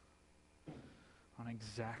on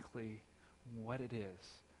exactly what it is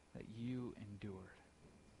that you endured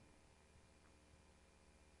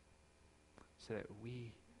so that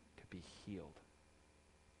we could be healed,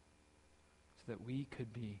 so that we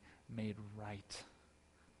could be made right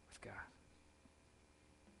with God.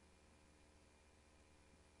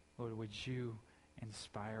 Lord, would you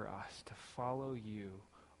inspire us to follow you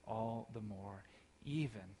all the more,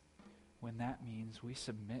 even when that means we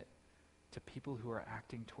submit to people who are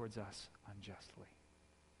acting towards us unjustly.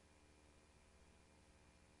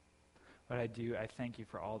 Lord, I thank you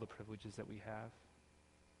for all the privileges that we have.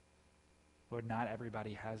 Lord, not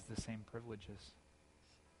everybody has the same privileges.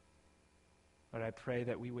 Lord, I pray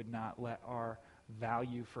that we would not let our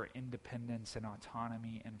value for independence and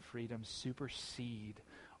autonomy and freedom supersede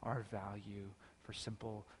our value for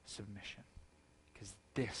simple submission, because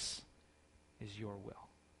this is your will.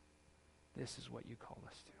 This is what you called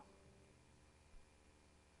us to.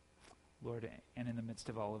 Lord, and in the midst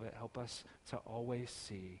of all of it, help us to always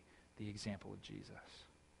see the example of Jesus.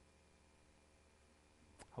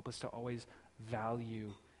 Help us to always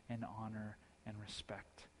value and honor and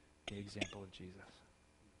respect the example of Jesus.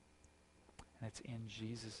 And it's in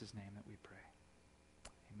Jesus' name that we pray.